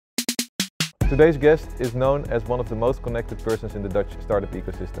Today's guest is known as one of the most connected persons in the Dutch startup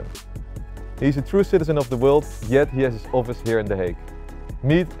ecosystem. He's a true citizen of the world, yet he has his office here in The Hague.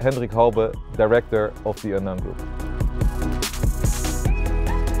 Meet Hendrik Halbe, director of the Unknown Group.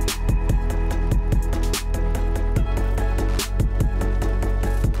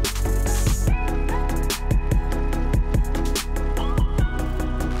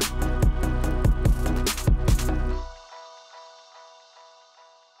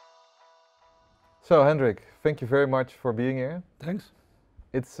 So Hendrik, thank you very much for being here. Thanks.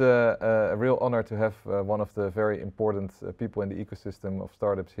 It's a real honor to have one of the very important people in the ecosystem of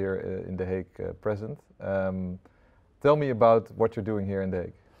startups here in The Hague present. Tell me about what you're doing here in The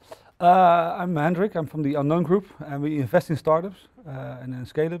Hague. I'm Hendrik, I'm from the Unknown Group, and we invest in startups and in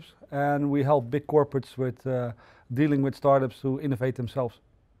scale-ups, and we help big corporates with dealing with startups to innovate themselves.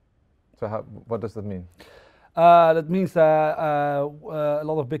 So what does that mean? That means that a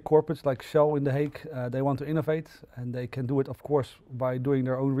lot of big corporates like Shell in The Hague, they want to innovate, and they can do it of course by doing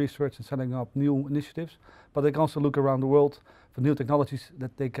their own research and setting up new initiatives, but they can also look around the world for new technologies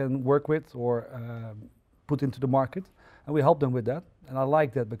that they can work with or put into the market, and we help them with that. And I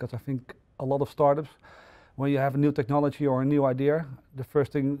like that because I think a lot of startups, when you have a new technology or a new idea, the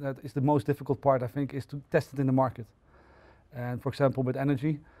first thing that is the most difficult part I think is to test it in the market. And for example with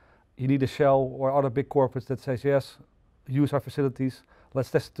energy, you need a Shell or other big corporates that says, yes, use our facilities,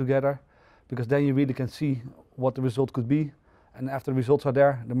 let's test it together, because then you really can see what the result could be, and after the results are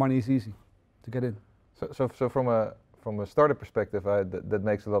there, the money is easy to get in. So from a startup perspective, that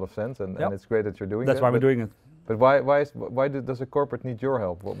makes a lot of sense, and it's great that you're doing that. That's why we're doing it. But why does a corporate need your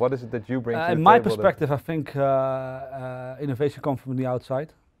help? What is it that you bring to the table? In my perspective, I think innovation comes from the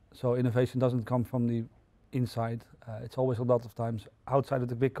outside, so innovation doesn't come from the inside. It's always a lot of times outside of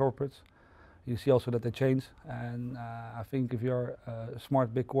the big corporates. You see also that they change, and I think if you're a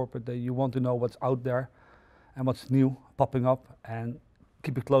smart big corporate, that you want to know what's out there and what's new popping up and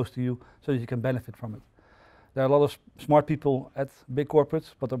keep it close to you so that you can benefit from it. There are a lot of smart people at big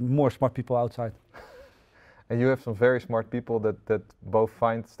corporates, but there are more smart people outside. And you have some very smart people that both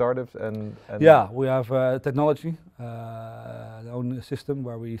find startups and yeah, we have technology, our own system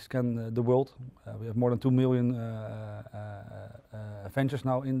where we scan the world. We have more than 2 million ventures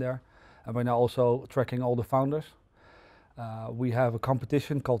now in there, and we're now also tracking all the founders. We have a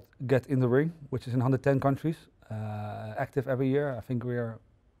competition called Get in the Ring, which is in 110 countries, active every year. I think we're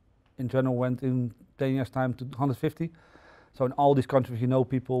in general went in 10 years time to 150. So in all these countries, you know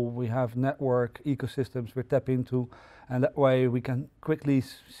people, we have network, ecosystems we tap into, and that way we can quickly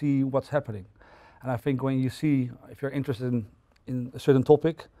see what's happening. And I think when you see, if you're interested in a certain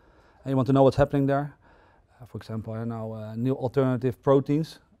topic, and you want to know what's happening there, for example, I don't know, new alternative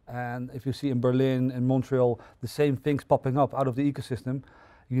proteins, and if you see in Berlin and Montreal the same things popping up out of the ecosystem,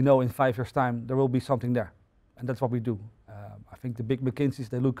 you know in 5 years' time there will be something there. And that's what we do. I think the big McKinseys,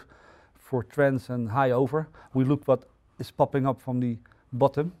 they look for trends and high over. We look what is popping up from the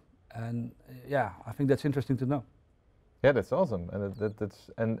bottom, and yeah, I think that's interesting to know. Yeah, that's awesome,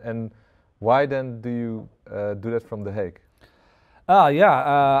 and and why then do you do that from The Hague?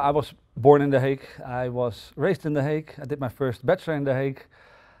 I was born in The Hague. I was raised in The Hague. I did my first bachelor in The Hague.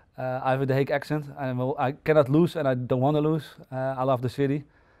 I have a The Hague accent. I cannot lose, and I don't want to lose. I love the city,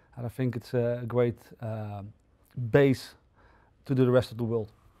 and I think it's a great base to do the rest of the world.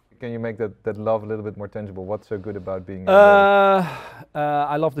 Can you make that love a little bit more tangible? What's so good about being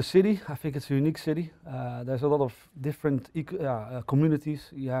I love the city. I think it's a unique city. There's a lot of different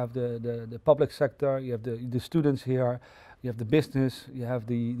communities. You have the public sector, you have the students here, you have the business, you have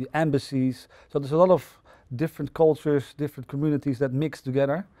the embassies. So there's a lot of different cultures, different communities that mix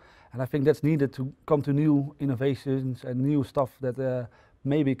together. And I think that's needed to come to new innovations and new stuff that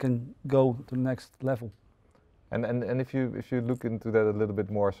maybe can go to the next level. And if you look into that a little bit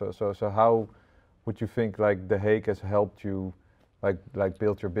more, so how would you think like The Hague has helped you like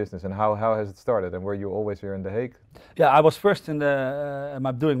build your business, and how has it started, and were you always here in The Hague? Yeah, I was first in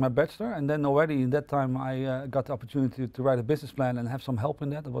doing my bachelor, and then already in that time I got the opportunity to write a business plan and have some help in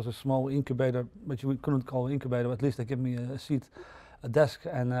that. It was a small incubator, but you couldn't call it incubator, but at least they gave me a seat, a desk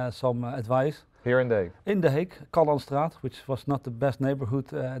and some advice. Here in The Hague? In The Hague, Kallandstraat, which was not the best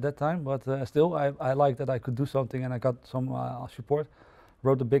neighborhood at that time, but still I liked that I could do something, and I got some support.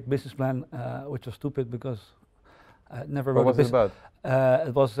 Wrote a big business plan, which was stupid because I never wrote a business. What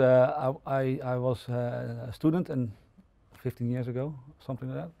was it about? It was, I was a student, and 15 years ago, something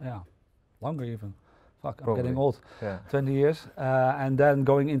like that, yeah, longer even. Fuck, I'm getting old, yeah. 20 years. And then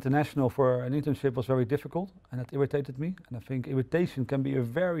going international for an internship was very difficult, and it irritated me. And I think irritation can be a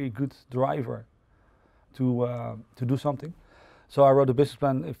very good driver to do something. So I wrote a business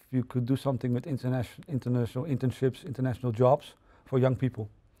plan if you could do something with international internships, international jobs for young people.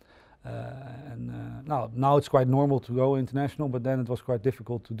 Now it's quite normal to go international, but then it was quite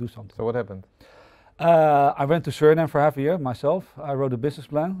difficult to do something. So what happened? I went to Suriname for half a year myself. I wrote a business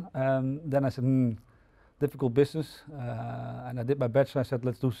plan, and then I said, difficult business, and I did my bachelor. I said,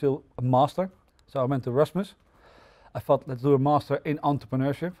 let's do still a master. So I went to Erasmus. I thought, let's do a master in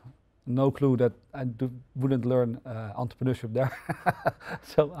entrepreneurship. No clue that I wouldn't learn entrepreneurship there.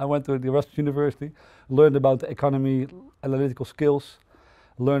 So I went to the Erasmus University, learned about the economy, analytical skills,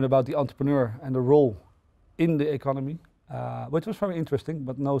 learned about the entrepreneur and the role in the economy, which was very interesting,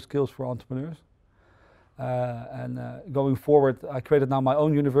 but no skills for entrepreneurs. Going forward, I created now my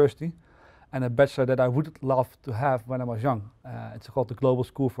own university and a bachelor that I would love to have when I was young. It's called the Global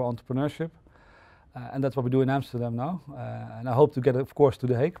School for Entrepreneurship. And that's what we do in Amsterdam now. And I hope to get, of course, to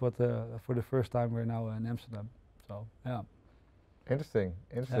The Hague, but for the first time we're now in Amsterdam. So, yeah. Interesting.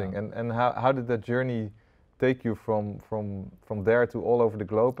 Yeah. And how did that journey take you from there to all over the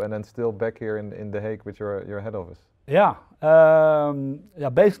globe and then still back here in The Hague with your head office? Yeah,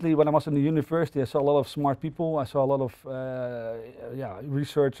 basically when I was in the university I saw a lot of smart people, I saw a lot of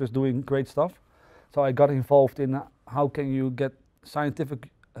researchers doing great stuff. So I got involved in how can you get scientific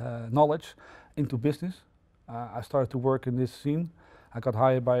knowledge into business. I started to work in this scene. I got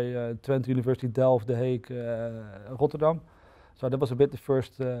hired by Twente University, Delft, The Hague, Rotterdam. So that was a bit the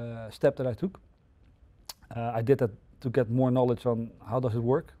first step that I took. I did that to get more knowledge on how does it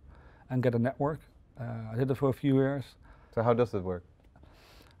work and get a network. I did it for a few years. So how does it work?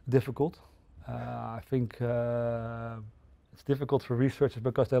 Difficult. I think it's difficult for researchers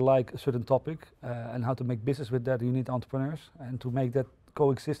because they like a certain topic and how to make business with that you need entrepreneurs, and to make that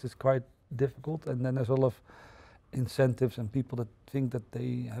coexist is quite difficult, and then there's a lot of incentives and people that think that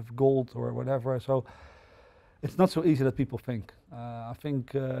they have gold or whatever, so it's not so easy that people think. I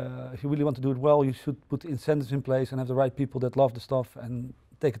think if you really want to do it well, you should put incentives in place and have the right people that love the stuff and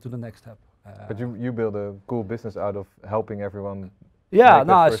take it to the next step. But you build a cool business out of helping everyone. Yeah,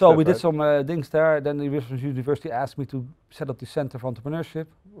 no, so step, we did right? some things there. Then the Erasmus University asked me to set up the Center for Entrepreneurship,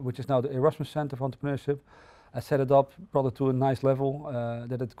 which is now the Erasmus Center for Entrepreneurship. I set it up, brought it to a nice level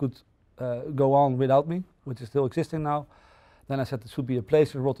that it could go on without me, which is still existing now. Then I said there should be a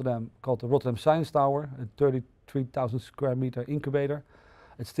place in Rotterdam called the Rotterdam Science Tower, a 33,000 square meter incubator.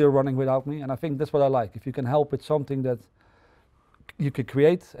 It's still running without me, and I think that's what I like. If you can help with something that you can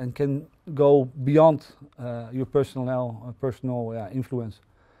create and can go beyond your personal influence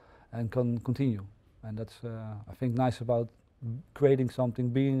and can continue. And that's, I think, nice about creating something,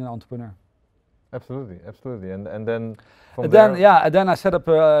 being an entrepreneur. Absolutely. And then from then, there. yeah, and then I set up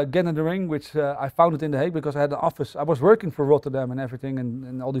Get in the Ring, which I founded in The Hague because I had an office. I was working for Rotterdam and everything,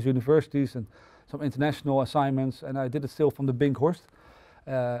 and all these universities and some international assignments, and I did it still from the Binkhorst.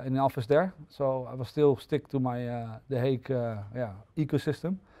 In the office there, so I will still stick to my The Hague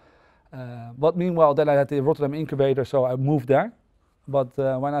ecosystem. But meanwhile, then I had the Rotterdam incubator, so I moved there. But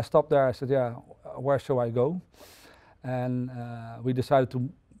when I stopped there, I said, where shall I go? And we decided to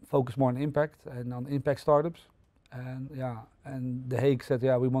focus more on impact and on impact startups. And The Hague said,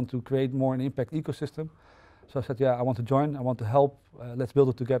 we want to create more an impact ecosystem. So I said, I want to join, I want to help, let's build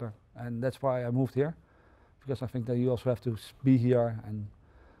it together. And that's why I moved here. Because I think that you also have to be here and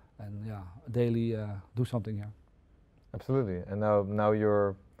daily do something here. Absolutely. And now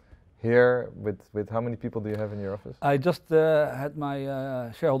you're here with how many people do you have in your office? I just had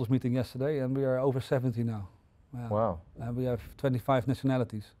my shareholders meeting yesterday, and we are over 70 now. Wow. And we have 25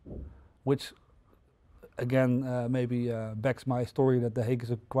 nationalities, which again maybe backs my story that The Hague is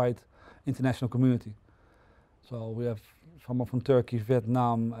a quite international community. So we have someone from Turkey,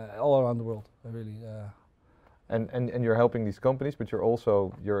 Vietnam, all around the world, really. And you're helping these companies, but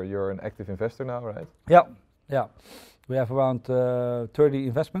you're an active investor now, right? Yeah. We have around 30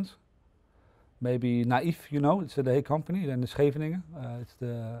 investments. Maybe Naïef, it's a The Hague company. Then the Scheveningen, it's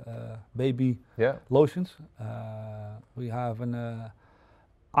the baby lotions. We have an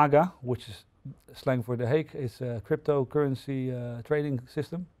AGA, which is slang for The Hague. It's a cryptocurrency trading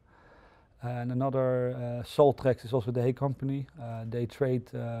system. And another Soltrex is also The Hague company. They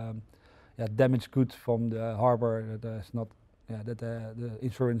trade damaged goods from the harbor that the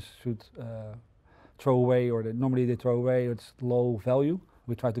insurance should throw away, or normally they throw away. It's low value.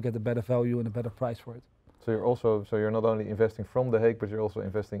 We try to get a better value and a better price for it. So you're not only investing from The Hague, but you're also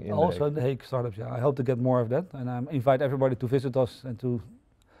investing in also The Hague. The Hague startups. I hope to get more of that, and I invite everybody to visit us and to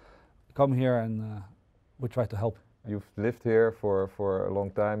come here, and we try to help. You've lived here for a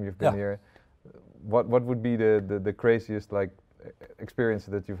long time. You've been here. What would be the craziest experiences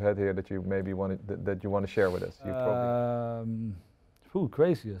that you've had here that you maybe that you want to share with us?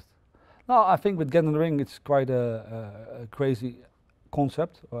 Craziest. No, I think with Get in the Ring, it's quite a crazy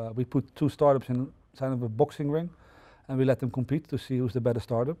concept. We put 2 startups inside of a boxing ring, and we let them compete to see who's the better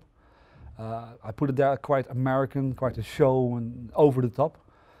startup. I put it there quite American, quite a show and over the top,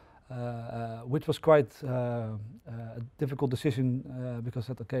 which was quite a difficult decision because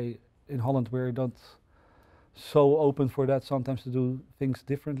that in Holland we're not so open for that sometimes to do things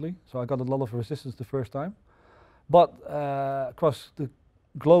differently. So I got a lot of resistance the first time, but across the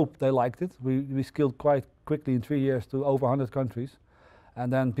globe they liked it. We scaled quite quickly in 3 years to over 100 countries,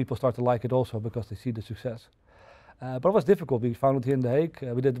 and then people start to like it also because they see the success. But it was difficult. We found it here in The Hague.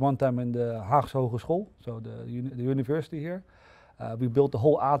 We did one time in the Haagse Hogeschool, so the university here. We built the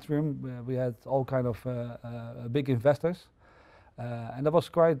whole atrium. We had all kind of big investors. And that was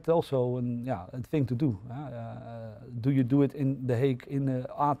quite also a thing to do. Do you do it in The Hague, in the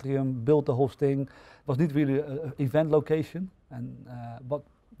atrium, build the whole thing? It was not really an event location, but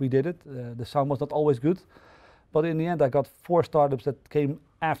we did it. The sound was not always good. But in the end, I got 4 startups that came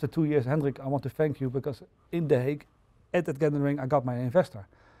after 2 years. Hendrik, I want to thank you because in The Hague, at that Get in the Ring, I got my investor.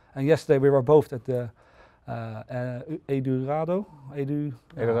 And yesterday we were both at the Edurado.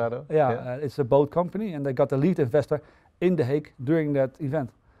 It's a boat company, and they got the lead investor in The Hague during that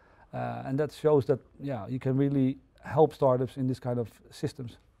event. And that shows that you can really help startups in this kind of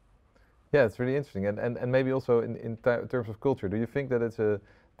systems. Yeah, it's really interesting. And maybe also in terms of culture, do you think that it's a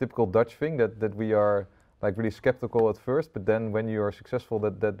typical Dutch thing that we are like really skeptical at first, but then when you are successful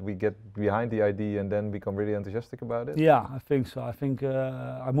that we get behind the idea and then become really enthusiastic about it? Yeah, I think so. I think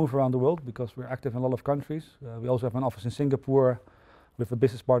I move around the world because we're active in a lot of countries. We also have an office in Singapore with a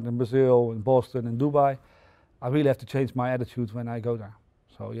business partner in Brazil, in Boston, and Dubai. I really have to change my attitude when I go there.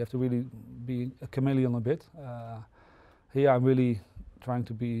 So you have to really be a chameleon a bit. Here I'm really trying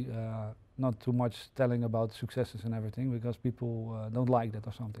to be not too much telling about successes and everything because people don't like that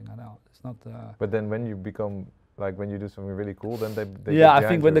or something. I know it's not. But then when you become like when you do something really cool, then they yeah, I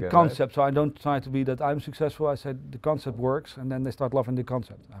think when the concept. Right? So I don't try to be that I'm successful. I said the concept works, and then they start loving the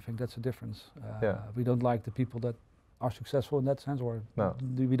concept. I think that's the difference. We don't like the people that are successful in that sense, or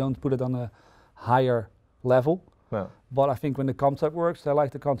we don't put it on a higher level. No. But I think when the concept works, they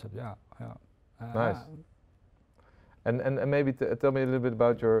like the concept. Nice. And maybe tell me a little bit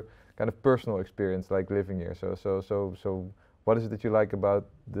about your kind of personal experience, like living here. So what is it that you like about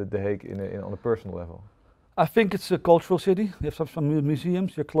the Hague on a personal level? I think it's a cultural city. You have some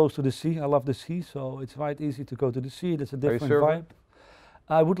museums. You're close to the sea. I love the sea, so it's quite easy to go to the sea. It's a different vibe.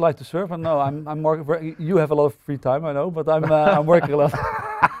 I would like to surf, but no, I'm working. You have a lot of free time, I know, but I'm working a lot.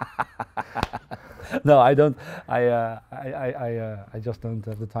 No, I don't. I just don't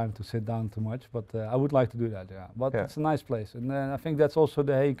have the time to sit down too much. But I would like to do that. Yeah, but it's a nice place, and I think that's also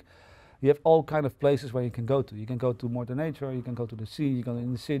the Hague. You have all kind of places where you can go to. You can go to Mother Nature. You can go to the sea. You can go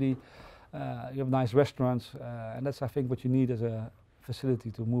in the city. You have nice restaurants, and that's I think what you need as a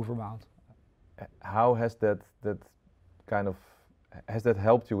facility to move around. How has that kind of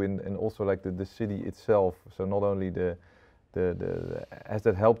helped you in also like the city itself? So not only has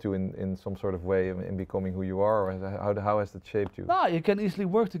that helped you in some sort of way in becoming who you are, or how has that shaped you? No, you can easily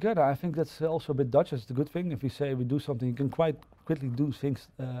work together. I think that's also a bit Dutch. It's a good thing. If we say we do something, you can quite quickly do things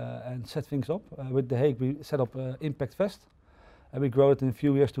and set things up. With The Hague, we set up Impact Fest, and we grew it in a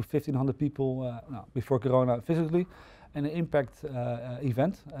few years to 1,500 people before Corona physically, and an impact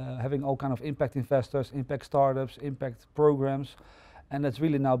event, having all kind of impact investors, impact startups, impact programs, and that's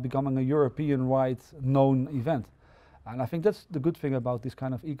really now becoming a European-wide known event. And I think that's the good thing about this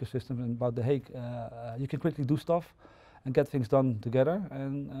kind of ecosystem and about The Hague. You can quickly do stuff and get things done together.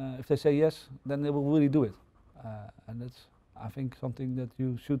 And if they say yes, then they will really do it. And that's, I think, something that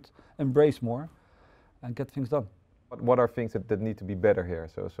you should embrace more and get things done. What are things that need to be better here?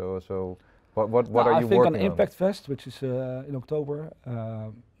 So what are you working on? I think on Impact Fest, which is in October,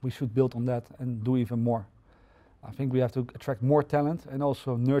 we should build on that and do even more. I think we have to attract more talent and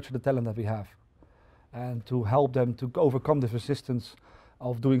also nurture the talent that we have, and to help them to overcome the resistance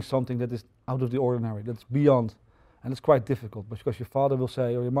of doing something that is out of the ordinary, that's beyond. And it's quite difficult because your father will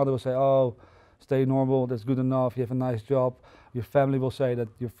say, or your mother will say, oh, stay normal, that's good enough, you have a nice job. Your family will say that,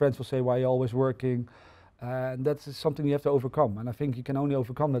 your friends will say, why are you always working? And that's something you have to overcome. And I think you can only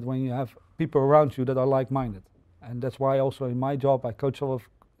overcome that when you have people around you that are like-minded. And that's why also in my job, I coach a lot of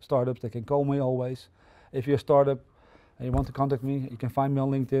startups. They can call me always. If you're a startup and you want to contact me, you can find me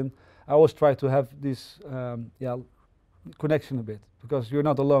on LinkedIn. I always try to have this connection a bit, because you're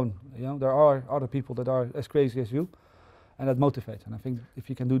not alone. You know, there are other people that are as crazy as you, and that motivates. And I think if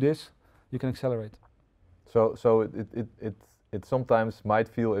you can do this, you can accelerate. So it sometimes might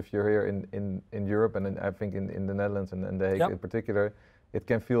feel, if you're here in Europe and I think in the Netherlands and The Hague in particular, it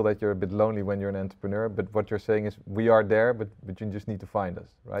can feel that you're a bit lonely when you're an entrepreneur, but what you're saying is we are there, but you just need to find us,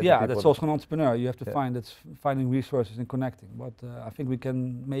 right? Yeah, that's also an entrepreneur. You have to find, it's finding resources and connecting. But I think we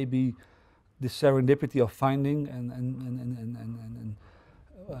can maybe this serendipity of finding and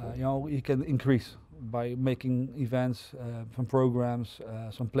you know, you can increase by making events, some programs,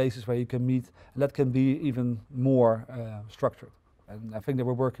 some places where you can meet, and that can be even more structured. And I think that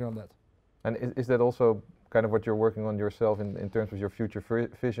we're working on that. And is that also kind of what you're working on yourself in terms of your future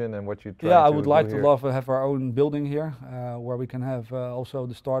vision and what you try I to would do like here? to have our own building here, where we can have also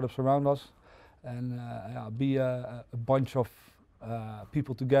the startups around us, and be a bunch of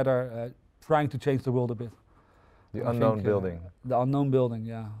people together trying to change the world a bit. The unknown building. The unknown building,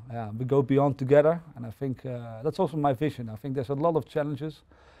 yeah. We go beyond together, and I think that's also my vision. I think there's a lot of challenges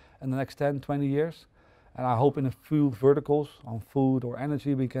in the next 10, 20 years, and I hope in a few verticals on food or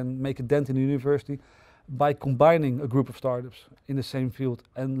energy we can make a dent in the university by combining a group of startups in the same field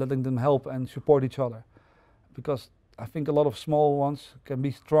and letting them help and support each other. Because I think a lot of small ones can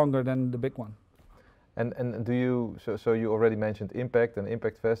be stronger than the big one. And do you, so you already mentioned Impact and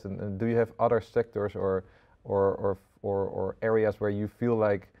Impact Fest, and do you have other sectors or areas where you feel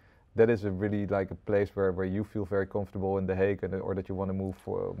like that is a really like a place where you feel very comfortable in The Hague or that you want to move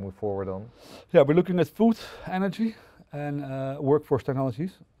forward on? Yeah, we're looking at food, energy, and workforce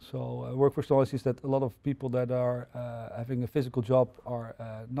technologies. So workforce technologies, that a lot of people that are having a physical job are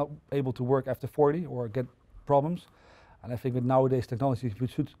not able to work after 40 or get problems. And I think with nowadays technologies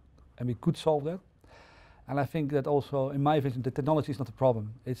we could solve that. And I think that also, in my vision, the technology is not the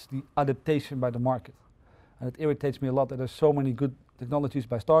problem. It's the adaptation by the market. And it irritates me a lot that there's so many good technologies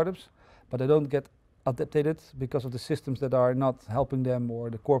by startups, but they don't get adapted because of the systems that are not helping them, or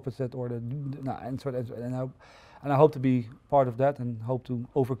the corporates that, or and I hope to be part of that and hope to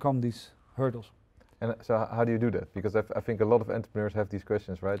overcome these hurdles. And so how do you do that? Because I think a lot of entrepreneurs have these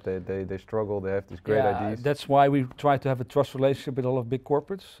questions, right? They struggle, they have these great ideas. That's why we try to have a trust relationship with a lot of big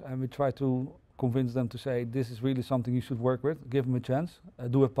corporates, and we try to convince them to say, this is really something you should work with, give them a chance,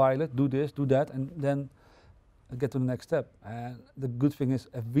 do a pilot, do this, do that, and then get to the next step. And the good thing is,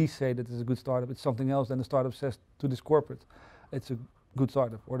 if we say that it's a good startup, it's something else than the startup says to this corporate, it's a good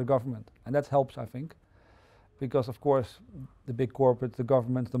startup, or the government. And that helps, I think, because of course, the big corporate, the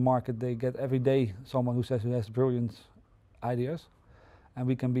government, the market, they get every day someone who says he has brilliant ideas, and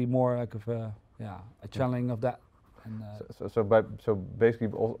we can be more like a channeling of that. And so basically,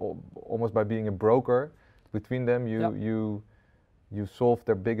 almost by being a broker between them, you solve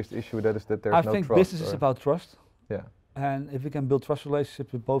their biggest issue. That is that there's no trust. I think business is about trust. Yeah. And if we can build trust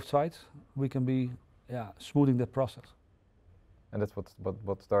relationships with both sides, we can be smoothing that process. And that's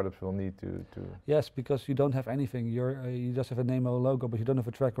what startups will need to. Yes, because you don't have anything. You just have a name or a logo, but you don't have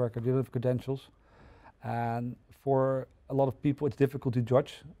a track record. You don't have credentials. And for a lot of people, it's difficult to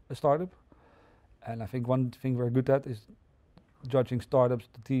judge a startup. And I think one thing we're good at is judging startups,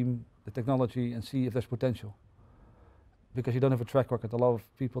 the team, the technology, and see if there's potential. Because you don't have a track record. A lot of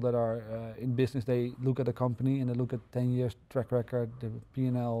people that are in business, they look at a company and they look at 10 years track record, the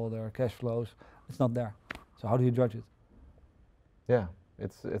P&L, their cash flows. It's not there. So how do you judge it? Yeah,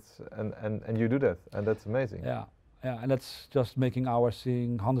 and you do that, and that's amazing. Yeah, and that's just making hours,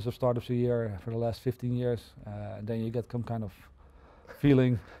 seeing hundreds of startups a year for the last 15 years. Then you get some kind of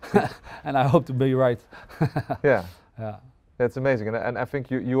feeling, and I hope to be right. Yeah. That's amazing, and I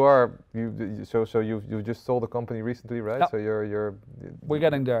think you just sold a company recently, right? Yep. So we're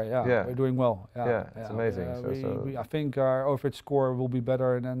getting there. Yeah. We're doing well. Yeah, it's amazing. I think our average score will be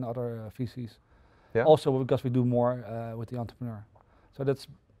better than other VCs. Yeah. Also because we do more with the entrepreneur. So that's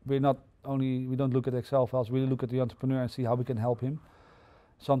we don't look at Excel files. We look at the entrepreneur and see how we can help him.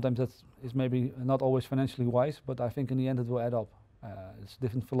 Sometimes that is maybe not always financially wise, but I think in the end it will add up. It's a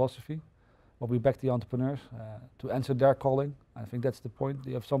different philosophy. But we back the entrepreneurs to answer their calling. I think that's the point.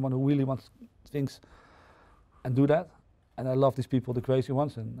 You have someone who really wants things and do that. And I love these people, the crazy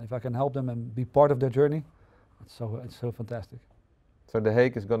ones. And if I can help them and be part of their journey, it's so fantastic. So The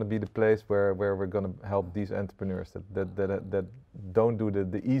Hague is going to be the place where we're going to help these entrepreneurs that don't do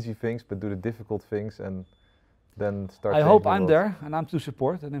the easy things, but do the difficult things and then start. I hope I'm there and I'm to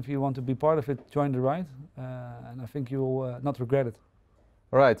support. And if you want to be part of it, join the ride. And I think you will not regret it.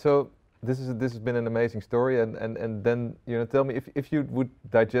 All right. So this has been an amazing story, and then tell me if you would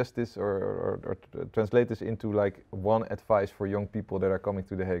digest this or translate this into like one advice for young people that are coming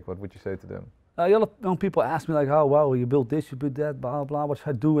to The Hague, what would you say to them? Young people ask me like, oh wow, you built this, you built that, blah blah. What should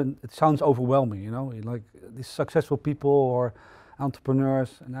I do? And it sounds overwhelming, like these successful people or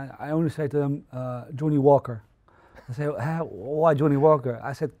entrepreneurs, and I only say to them, Johnny Walker. I say, why Johnny Walker?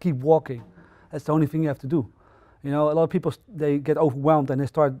 I said, keep walking. That's the only thing you have to do. You know, a lot of people, they get overwhelmed and they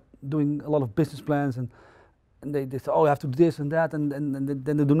start doing a lot of business plans and they say, oh, you have to do this and that, and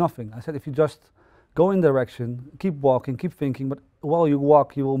then they do nothing. I said, if you just go in direction, keep walking, keep thinking, but while you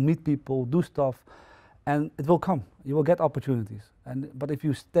walk, you will meet people, do stuff, and it will come. You will get opportunities. But if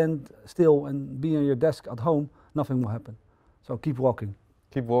you stand still and be on your desk at home, nothing will happen. So keep walking.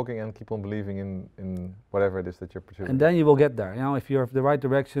 Keep walking and keep on believing in whatever it is that you're pursuing. And then you will get there. You know, if you're in the right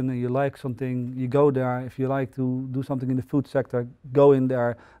direction and you like something, you go there. If you like to do something in the food sector, go in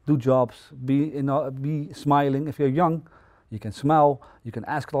there, do jobs, be smiling. If you're young, you can smile, you can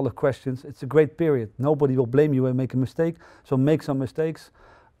ask a lot of questions. It's a great period. Nobody will blame you when you make a mistake, so make some mistakes.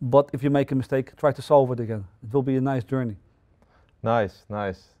 But if you make a mistake, try to solve it again. It will be a nice journey. Nice,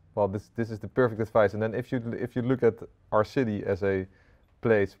 nice. Well, this is the perfect advice. And then if you look at our city as a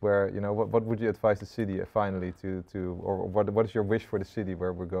place where, you know, what would you advise the city finally or what is your wish for the city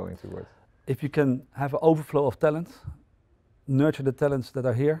where we're going towards? If you can have an overflow of talent, nurture the talents that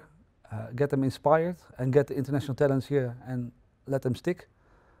are here, get them inspired and get the international talents here and let them stick,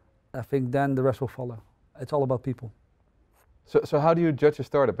 I think then the rest will follow. It's all about people. So how do you judge a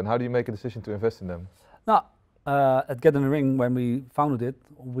startup and how do you make a decision to invest in them? Now, at Get in the Ring, when we founded it,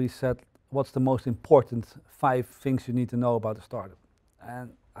 we said, what's the most important 5 things you need to know about a startup?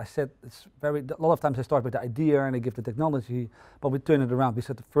 And I said, a lot of times I start with the idea and I give the technology, but we turn it around. We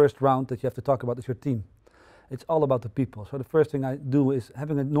said the first round that you have to talk about is your team. It's all about the people. So the first thing I do is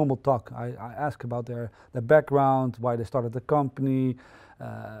having a normal talk. I ask about their background, why they started the company,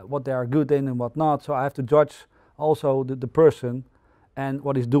 what they are good in and what not. So I have to judge also the person and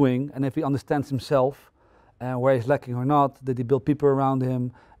what he's doing, and if he understands himself and where he's lacking or not. Did he build people around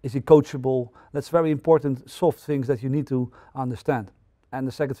him? Is he coachable? That's very important soft things that you need to understand. And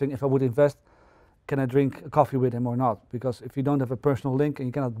the second thing, if I would invest, can I drink a coffee with him or not? Because if you don't have a personal link and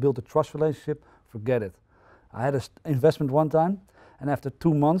you cannot build a trust relationship, forget it. I had an investment one time, and after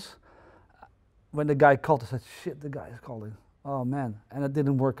 2 months, when the guy called, I said, shit, the guy is calling. Oh man, and it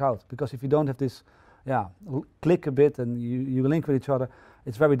didn't work out. Because if you don't have this, click a bit and you link with each other,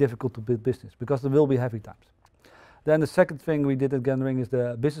 it's very difficult to build business because there will be heavy times. Then the second thing we did at Get in the Ring is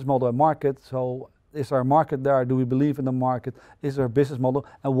the business model and market. So is there a market there? Do we believe in the market? Is there a business model?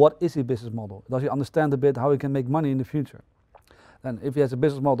 And what is a business model? Does he understand a bit how he can make money in the future? Then if he has a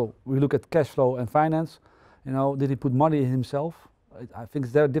business model, we look at cash flow and finance. You know, did he put money in himself? I think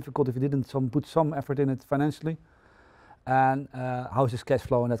it's very difficult if he didn't put some effort in it financially. And how is his cash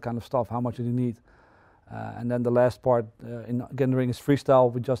flow and that kind of stuff? How much do you need? And then the last part in Get in the Ring is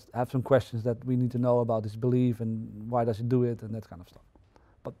freestyle. We just have some questions that we need to know about his belief and why does he do it and that kind of stuff.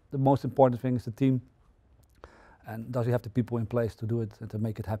 But the most important thing is the team, and does he have the people in place to do it and to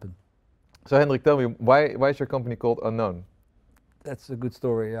make it happen. So Hendrik, tell me, why is your company called Unknown? That's a good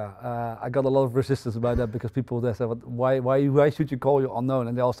story, yeah. I got a lot of resistance about that because people they say, why should you call you Unknown?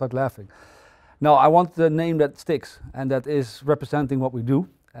 And they all start laughing. No, I want the name that sticks and that is representing what we do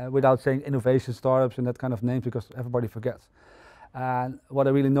without saying innovation startups and that kind of names because everybody forgets. And what I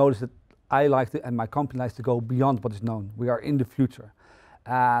really noticed that I like to, and my company likes to go beyond what is known. We are in the future.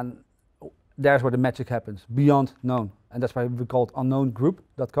 And there's where the magic happens, beyond known. And that's why we call it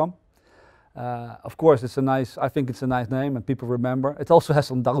unknowngroup.com. Of course, I think it's a nice name and people remember. It also has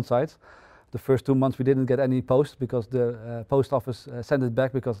some downsides. The first 2 months we didn't get any post because the post office sent it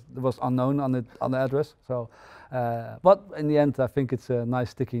back because it was unknown on the address. So, but in the end, I think it's a nice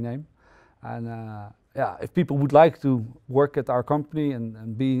sticky name. And if people would like to work at our company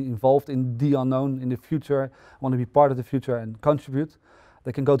and be involved in the unknown in the future, want to be part of the future and contribute,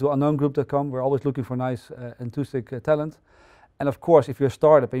 they can go to unknowngroup.com. We're always looking for nice, enthusiastic talent. And of course, if you're a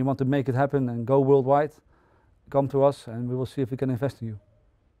startup and you want to make it happen and go worldwide, come to us and we will see if we can invest in you.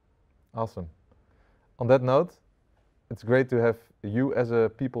 Awesome. On that note, it's great to have you as a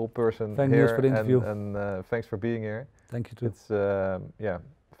people person Thank here. Thanks for the interview. And thanks for being here. Thank you too. It's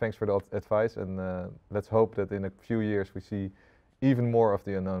thanks for the advice, and let's hope that in a few years we see even more of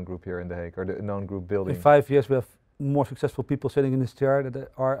the Unknown Group here in The Hague, or the Unknown Group building. In 5 years we have more successful people sitting in this chair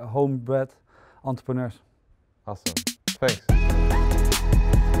that are homebred entrepreneurs. Awesome. Thanks.